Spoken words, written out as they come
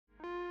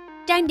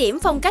trang điểm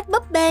phong cách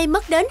búp bê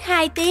mất đến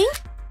 2 tiếng.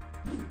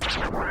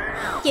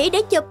 Chỉ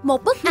để chụp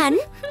một bức ảnh,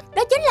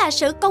 đó chính là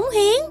sự cống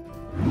hiến.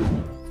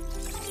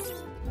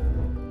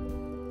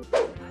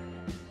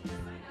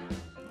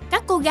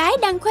 Các cô gái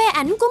đang khoe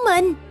ảnh của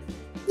mình.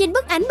 Nhìn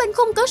bức ảnh bên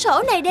khung cửa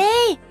sổ này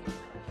đi.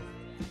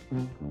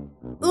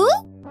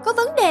 Có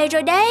vấn đề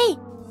rồi đây.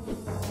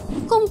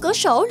 Khung cửa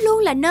sổ luôn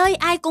là nơi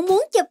ai cũng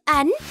muốn chụp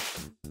ảnh.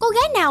 Cô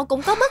gái nào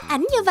cũng có bức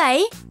ảnh như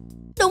vậy.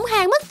 Đụng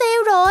hàng mất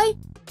tiêu rồi.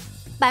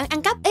 Bạn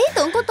ăn cắp ý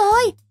tưởng của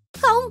tôi.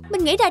 Không,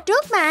 mình nghĩ ra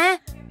trước mà.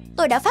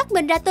 Tôi đã phát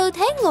minh ra tư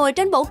thế ngồi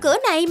trên bộ cửa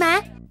này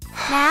mà.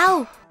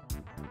 Nào,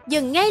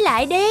 dừng ngay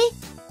lại đi.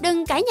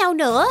 Đừng cãi nhau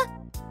nữa.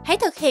 Hãy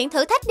thực hiện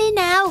thử thách đi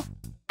nào.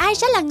 Ai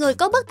sẽ là người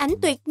có bức ảnh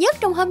tuyệt nhất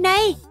trong hôm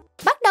nay?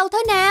 Bắt đầu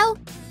thôi nào.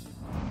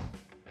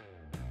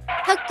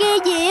 Thật kỳ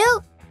diệu.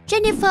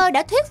 Jennifer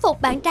đã thuyết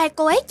phục bạn trai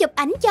cô ấy chụp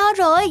ảnh cho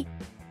rồi.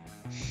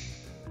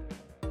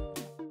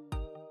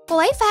 Cô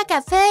ấy pha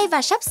cà phê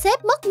và sắp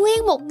xếp mất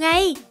nguyên một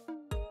ngày.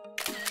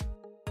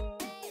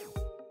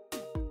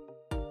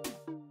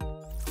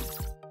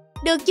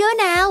 Được chưa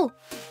nào?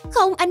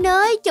 Không anh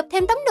ơi, chụp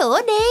thêm tấm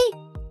nữa đi.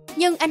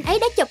 Nhưng anh ấy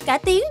đã chụp cả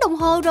tiếng đồng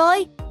hồ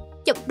rồi.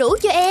 Chụp đủ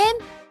cho em.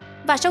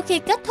 Và sau khi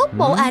kết thúc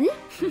bộ ảnh,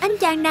 anh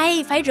chàng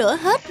này phải rửa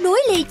hết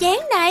núi ly chén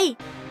này.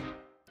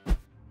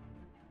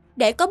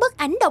 Để có bức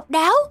ảnh độc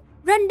đáo,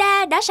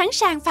 Brenda đã sẵn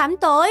sàng phạm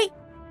tội.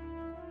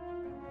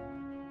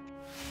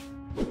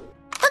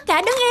 Tất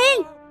cả đứng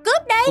yên,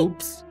 cướp đây.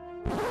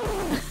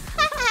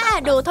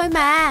 Đùa thôi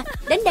mà.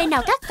 Đến đây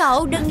nào các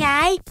cậu, đừng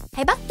ngại.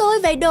 Hãy bắt tôi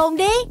về đồn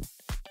đi.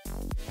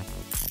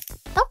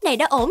 Tóc này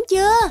đã ổn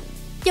chưa?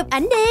 Chụp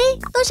ảnh đi,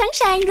 tôi sẵn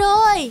sàng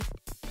rồi.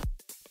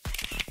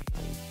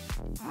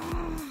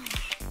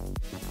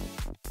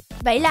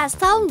 Vậy là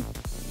xong.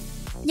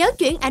 Nhớ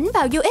chuyển ảnh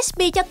vào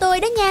USB cho tôi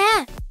đó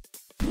nha.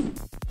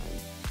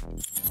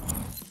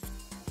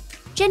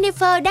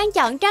 Jennifer đang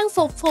chọn trang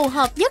phục phù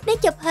hợp nhất để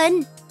chụp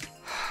hình.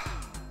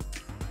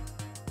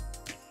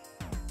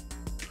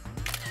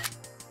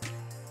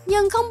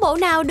 Nhưng không bộ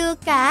nào được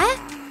cả.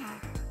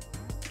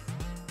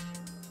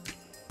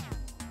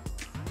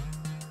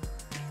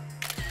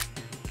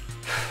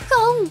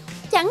 Không,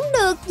 chẳng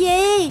được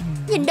gì.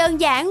 Nhìn đơn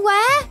giản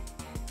quá.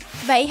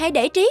 Vậy hãy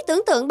để trí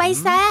tưởng tượng bay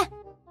xa.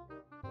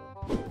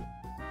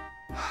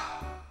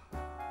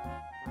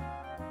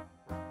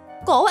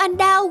 Cổ anh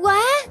đau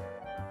quá.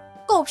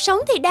 Cột sống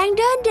thì đang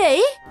rên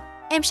rỉ.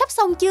 Em sắp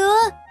xong chưa?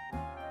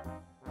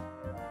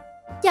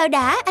 Chờ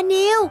đã anh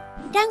yêu.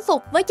 Trang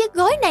phục với chiếc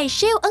gối này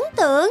siêu ấn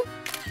tượng.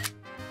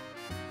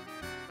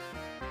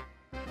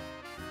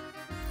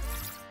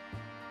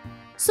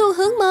 Xu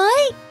hướng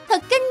mới.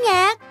 Thật kinh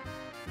ngạc.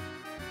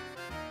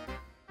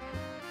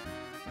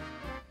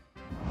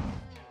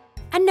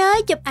 Anh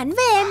ơi, chụp ảnh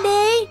với em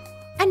đi.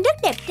 Anh rất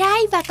đẹp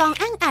trai và còn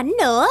ăn ảnh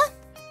nữa.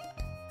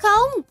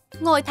 Không,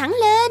 ngồi thẳng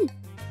lên.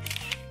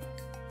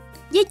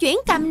 Di chuyển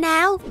cầm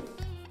nào.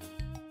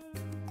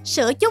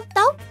 Sửa chút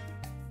tóc.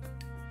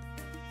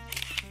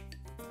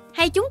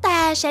 Hay chúng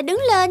ta sẽ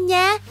đứng lên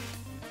nha.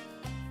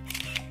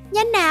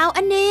 Nhanh nào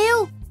anh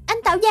yêu.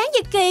 Anh tạo dáng gì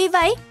kỳ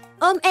vậy.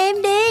 Ôm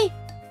em đi.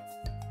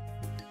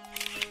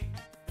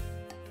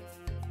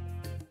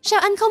 Sao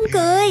anh không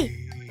cười?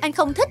 Anh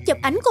không thích chụp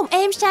ảnh cùng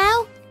em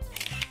sao?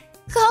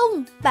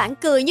 Không, bạn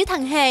cười như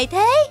thằng hề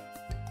thế.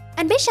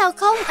 Anh biết sao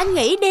không, anh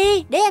nghĩ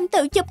đi, để em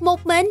tự chụp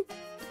một mình.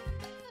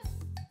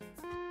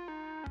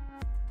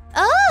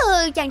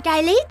 Chàng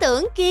trai lý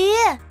tưởng kia.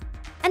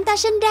 Anh ta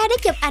sinh ra để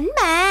chụp ảnh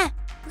mà.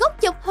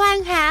 Góc chụp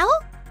hoàn hảo.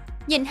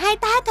 Nhìn hai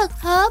ta thật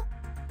hợp.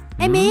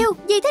 Em yêu,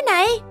 gì thế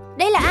này?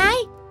 Đây là ai?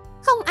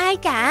 Không ai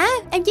cả,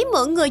 em chỉ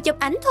mượn người chụp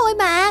ảnh thôi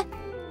mà.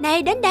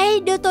 Này, đến đây,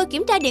 đưa tôi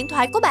kiểm tra điện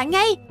thoại của bạn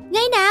ngay.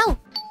 Ngay nào.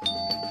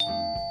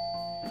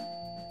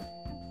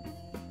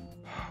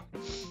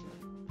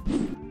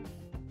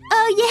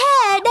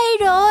 Yeah, đây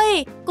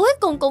rồi. Cuối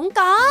cùng cũng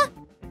có.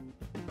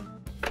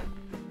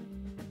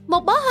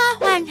 Một bó hoa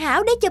hoàn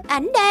hảo để chụp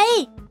ảnh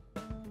đây.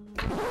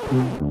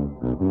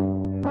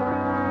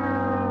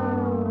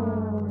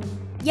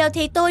 Giờ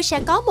thì tôi sẽ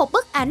có một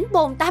bức ảnh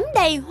bồn tắm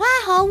đầy hoa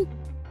hồng.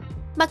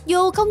 Mặc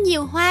dù không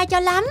nhiều hoa cho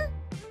lắm,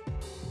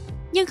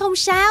 nhưng không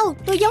sao,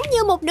 tôi giống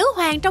như một nữ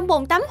hoàng trong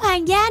bồn tắm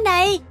hoàng gia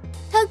này.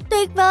 Thật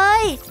tuyệt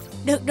vời.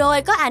 Được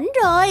rồi, có ảnh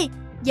rồi.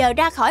 Giờ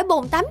ra khỏi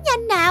bồn tắm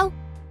nhanh nào.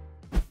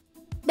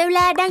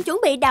 Bella đang chuẩn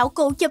bị đạo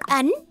cụ chụp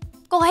ảnh.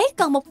 Cô ấy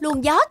cần một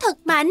luồng gió thật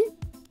mạnh.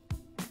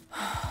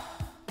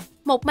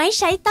 Một máy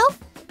sấy tóc.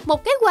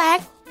 Một cái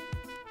quạt.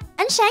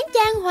 Ánh sáng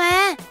chan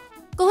hòa.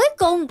 Cuối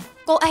cùng,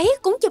 cô ấy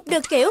cũng chụp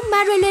được kiểu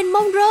Marilyn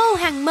Monroe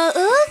hằng mơ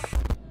ước.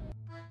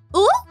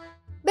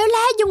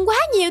 Bella dùng quá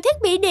nhiều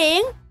thiết bị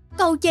điện.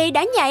 Cầu chì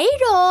đã nhảy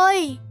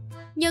rồi.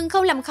 Nhưng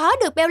không làm khó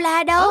được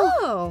Bella đâu.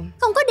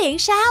 Không có điện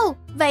sao?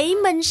 Vậy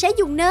mình sẽ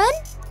dùng nến.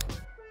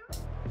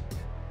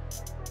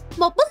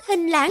 Một bức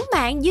hình lãng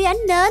mạn dưới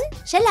ánh nến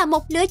sẽ là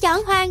một lựa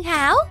chọn hoàn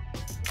hảo.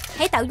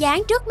 Hãy tạo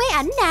dáng trước máy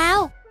ảnh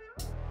nào.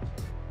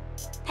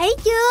 Thấy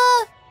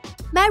chưa?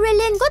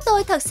 Marilyn của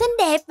tôi thật xinh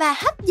đẹp và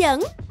hấp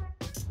dẫn.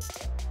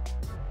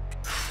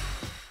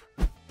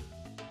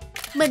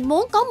 Mình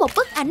muốn có một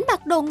bức ảnh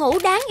mặc đồ ngủ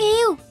đáng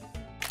yêu.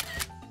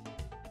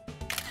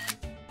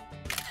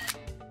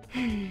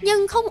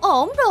 Nhưng không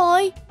ổn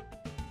rồi.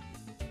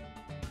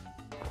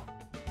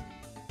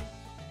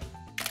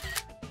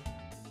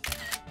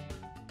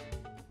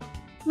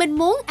 Mình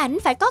muốn ảnh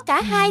phải có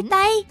cả hai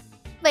tay.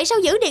 Vậy sao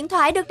giữ điện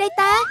thoại được đây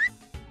ta?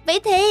 Vậy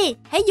thì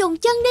hãy dùng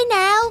chân đi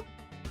nào.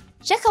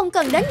 Sẽ không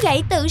cần đến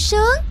gậy tự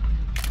sướng.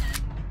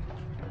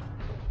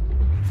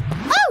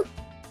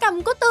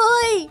 Cầm của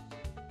tôi.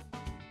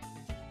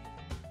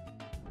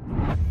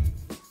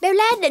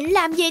 Bella định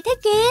làm gì thế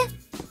kia?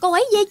 Cô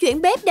ấy di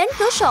chuyển bếp đến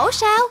cửa sổ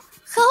sao?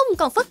 Không,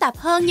 còn phức tạp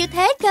hơn như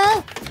thế cơ.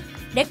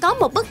 Để có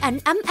một bức ảnh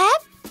ấm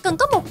áp, cần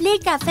có một ly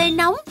cà phê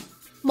nóng,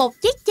 một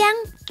chiếc chăn,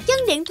 chân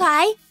điện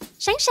thoại.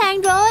 Sẵn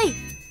sàng rồi.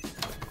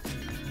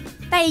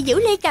 Tay giữ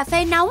ly cà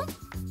phê nóng.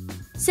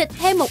 Xịt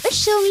thêm một ít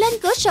sương lên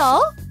cửa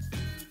sổ.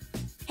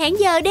 Hẹn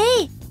giờ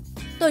đi.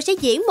 Tôi sẽ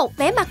diễn một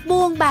vẻ mặt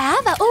buồn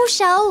bã và u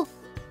sầu.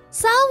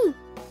 Xong.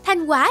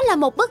 Thành quả là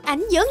một bức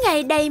ảnh giữa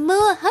ngày đầy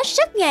mưa hết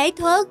sức nghệ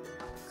thuật.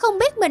 Không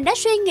biết mình đã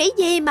suy nghĩ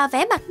gì mà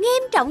vẻ mặt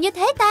nghiêm trọng như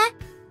thế ta.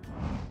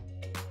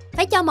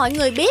 Phải cho mọi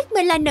người biết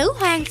mình là nữ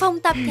hoàng phòng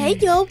tập thể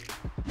dục.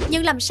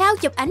 Nhưng làm sao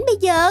chụp ảnh bây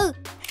giờ?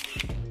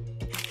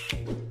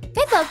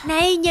 Cái vật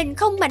này nhìn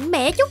không mạnh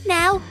mẽ chút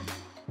nào.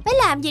 Phải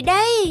làm gì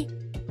đây?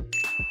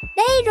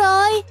 Đây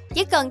rồi,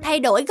 chỉ cần thay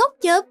đổi góc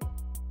chụp.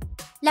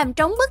 Làm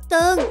trống bức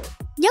tường.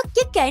 Nhấc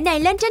chiếc kệ này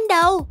lên trên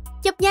đầu.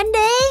 Chụp nhanh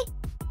đi.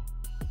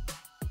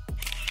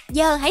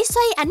 Giờ hãy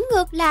xoay ảnh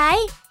ngược lại.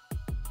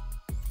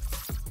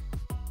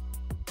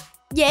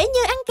 Dễ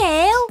như ăn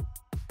kẹo.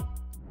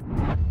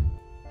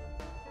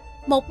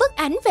 Một bức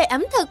ảnh về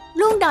ẩm thực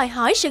luôn đòi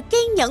hỏi sự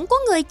kiên nhẫn của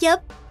người chụp.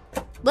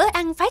 Bữa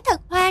ăn phải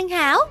thật hoàn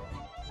hảo.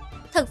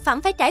 Thực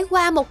phẩm phải trải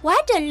qua một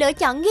quá trình lựa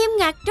chọn nghiêm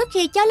ngặt trước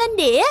khi cho lên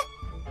đĩa.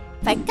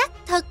 Phải cắt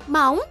thật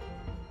mỏng.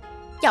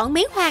 Chọn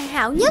miếng hoàn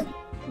hảo nhất.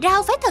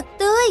 Rau phải thật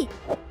tươi.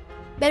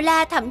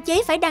 Bella thậm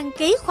chí phải đăng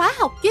ký khóa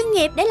học chuyên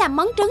nghiệp để làm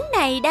món trứng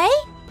này đấy.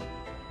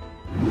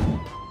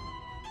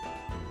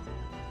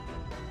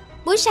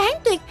 Buổi sáng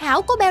tuyệt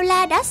hảo của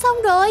Bella đã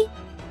xong rồi.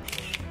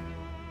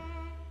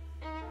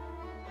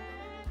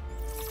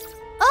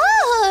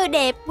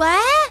 Đẹp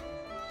quá.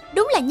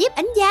 Đúng là nhiếp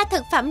ảnh gia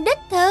thực phẩm đích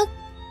thực.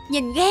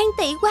 Nhìn ghen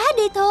tị quá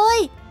đi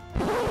thôi.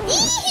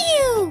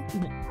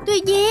 Tuy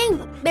nhiên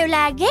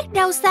Bella ghét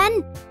rau xanh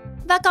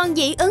và còn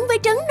dị ứng với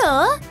trứng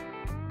nữa.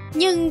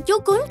 Nhưng chú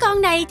cún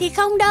con này thì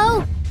không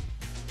đâu.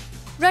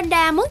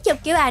 Rhonda muốn chụp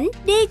kiểu ảnh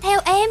đi theo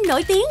em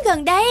nổi tiếng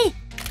gần đây.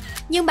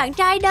 Nhưng bạn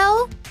trai đâu?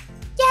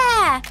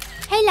 Chà,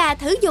 hay là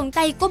thử dùng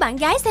tay của bạn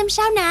gái xem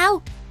sao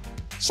nào.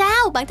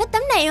 Sao, bạn thích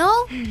tấm này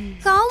không?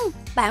 Không,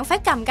 bạn phải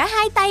cầm cả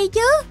hai tay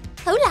chứ.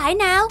 Thử lại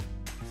nào.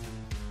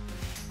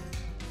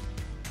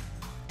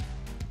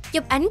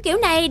 Chụp ảnh kiểu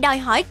này đòi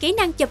hỏi kỹ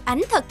năng chụp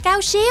ảnh thật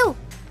cao siêu.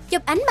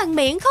 Chụp ảnh bằng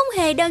miệng không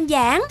hề đơn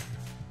giản.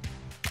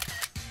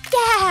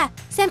 Chà,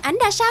 xem ảnh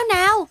ra sao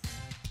nào.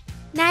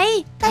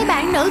 Này, tay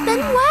bạn nữ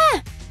tính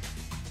quá.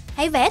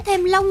 Hãy vẽ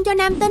thêm lông cho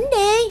nam tính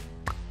đi.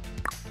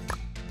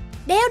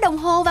 Đeo đồng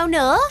hồ vào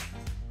nữa.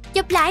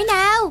 Chụp lại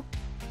nào.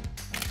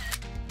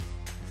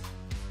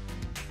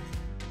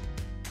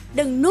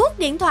 Đừng nuốt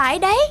điện thoại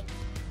đấy.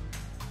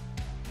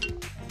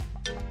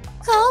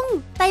 Không,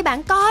 tay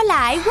bạn co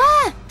lại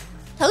quá.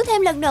 Thử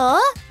thêm lần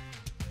nữa.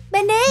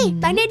 Benny,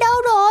 bạn đi đâu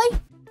rồi?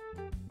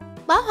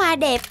 Bó hoa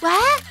đẹp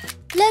quá.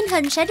 Lên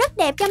hình sẽ rất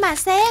đẹp cho mà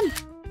xem.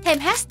 Thêm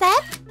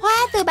hashtag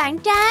hoa từ bạn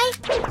trai.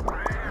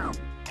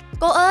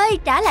 Cô ơi,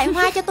 trả lại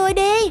hoa cho tôi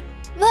đi.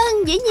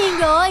 Vâng, dĩ nhiên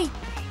rồi.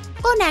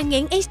 Cô nàng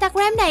nghiện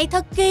Instagram này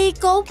thật kỳ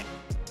cục.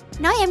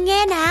 Nói em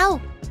nghe nào.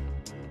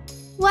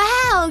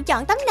 Wow,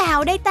 chọn tấm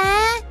nào đây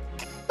ta?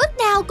 Bức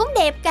nào cũng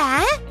đẹp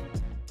cả.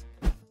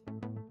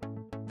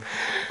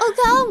 Ôi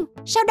không,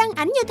 sao đăng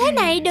ảnh như thế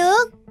này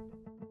được?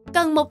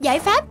 Cần một giải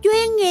pháp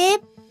chuyên nghiệp.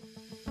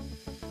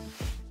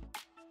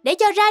 Để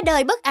cho ra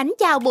đời bức ảnh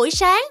chào buổi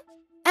sáng,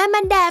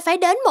 Amanda phải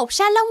đến một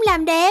salon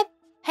làm đẹp.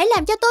 Hãy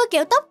làm cho tôi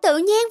kiểu tóc tự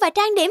nhiên và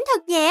trang điểm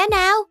thật nhẹ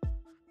nào.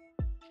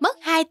 Mất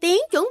 2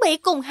 tiếng chuẩn bị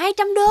cùng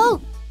 200 đô.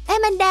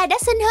 Amanda đã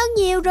xinh hơn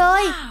nhiều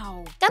rồi.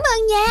 Cảm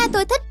ơn nha,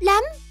 tôi thích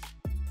lắm.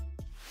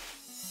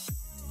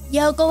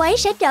 Giờ cô ấy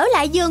sẽ trở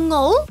lại giường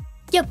ngủ.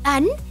 Chụp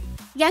ảnh.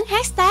 Gắn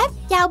hashtag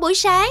chào buổi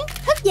sáng.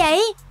 Thức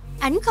dậy.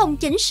 Ảnh không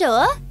chỉnh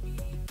sửa.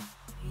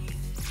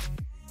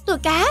 Tôi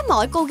cá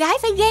mọi cô gái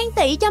phải ghen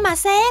tị cho mà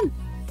xem.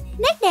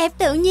 Nét đẹp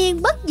tự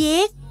nhiên bất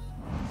diệt.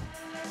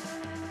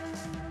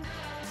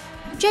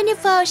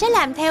 Jennifer sẽ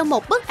làm theo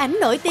một bức ảnh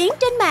nổi tiếng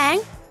trên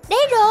mạng.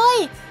 Đấy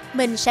rồi.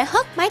 Mình sẽ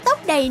hất mái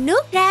tóc đầy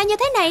nước ra như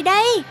thế này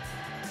đây.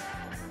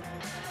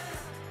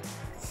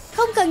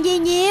 Không cần gì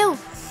nhiều.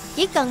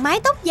 Chỉ cần mái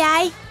tóc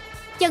dài,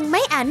 chân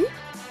máy ảnh,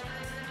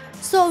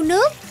 xô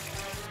nước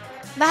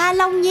và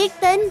lòng nhiệt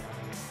tình.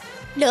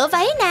 Lựa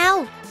váy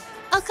nào.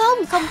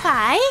 Không, không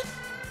phải.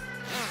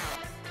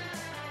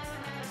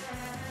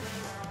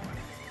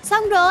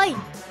 Xong rồi.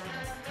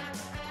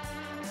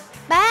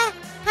 3,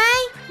 2,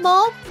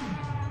 1.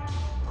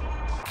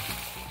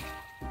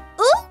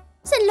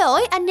 Xin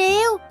lỗi anh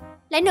yêu.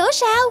 Lại nữa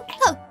sao?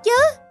 Thật chứ?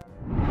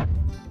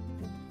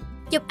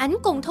 Chụp ảnh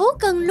cùng thú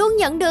cưng luôn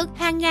nhận được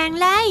hàng ngàn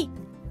like.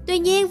 Tuy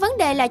nhiên vấn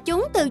đề là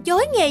chúng từ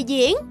chối nghề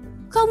diễn,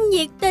 không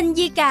nhiệt tình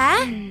gì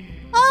cả.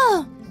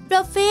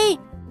 Rofi,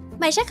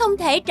 mày sẽ không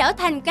thể trở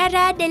thành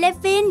Cara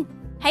Delevingne.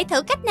 Hãy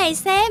thử cách này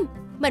xem.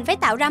 Mình phải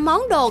tạo ra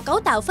món đồ cấu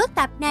tạo phức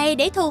tạp này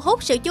để thu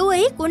hút sự chú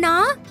ý của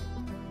nó.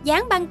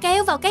 Dán băng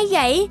keo vào cái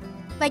gậy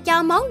và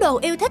cho món đồ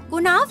yêu thích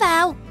của nó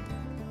vào.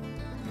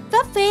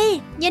 Rofi,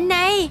 nhìn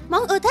này,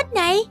 món ưa thích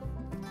này.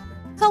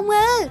 Không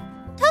ư,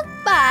 thất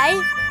bại.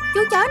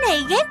 Chú chó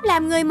này ghét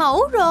làm người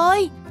mẫu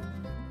rồi.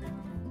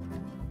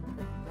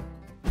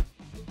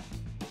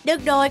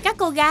 Được rồi các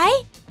cô gái,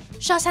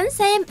 so sánh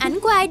xem ảnh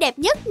của ai đẹp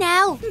nhất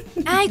nào.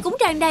 Ai cũng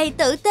tràn đầy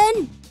tự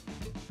tin.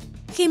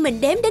 Khi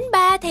mình đếm đến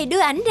 3 thì đưa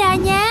ảnh ra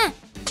nha.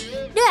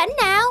 Đưa ảnh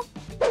nào?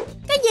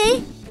 Cái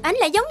gì? Ảnh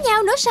lại giống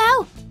nhau nữa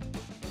sao?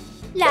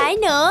 Lại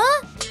nữa.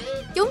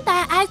 Chúng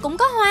ta ai cũng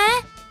có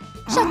hoa.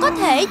 Sao có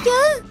thể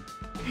chứ?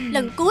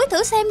 Lần cuối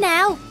thử xem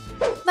nào.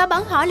 Và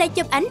bọn họ lại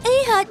chụp ảnh y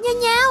hệt như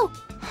nhau.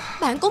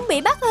 Bạn cũng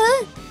bị bắt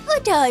ư? Ôi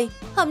trời,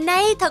 hôm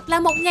nay thật là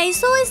một ngày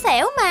xui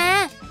xẻo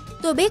mà.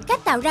 Tôi biết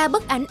cách tạo ra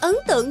bức ảnh ấn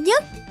tượng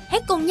nhất.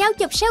 Hãy cùng nhau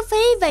chụp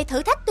selfie về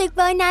thử thách tuyệt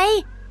vời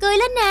này. Cười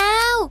lên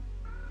nào.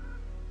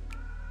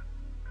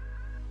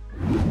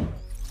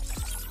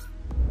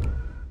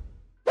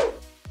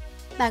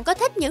 Bạn có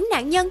thích những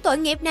nạn nhân tội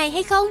nghiệp này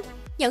hay không?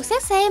 Nhận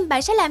xét xem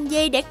bạn sẽ làm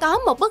gì để có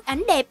một bức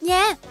ảnh đẹp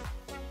nha.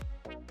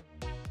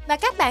 Và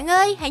các bạn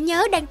ơi, hãy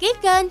nhớ đăng ký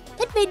kênh,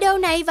 thích video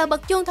này và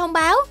bật chuông thông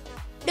báo.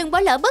 Đừng bỏ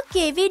lỡ bất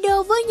kỳ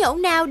video vui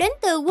nhộn nào đến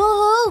từ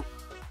Woohoo.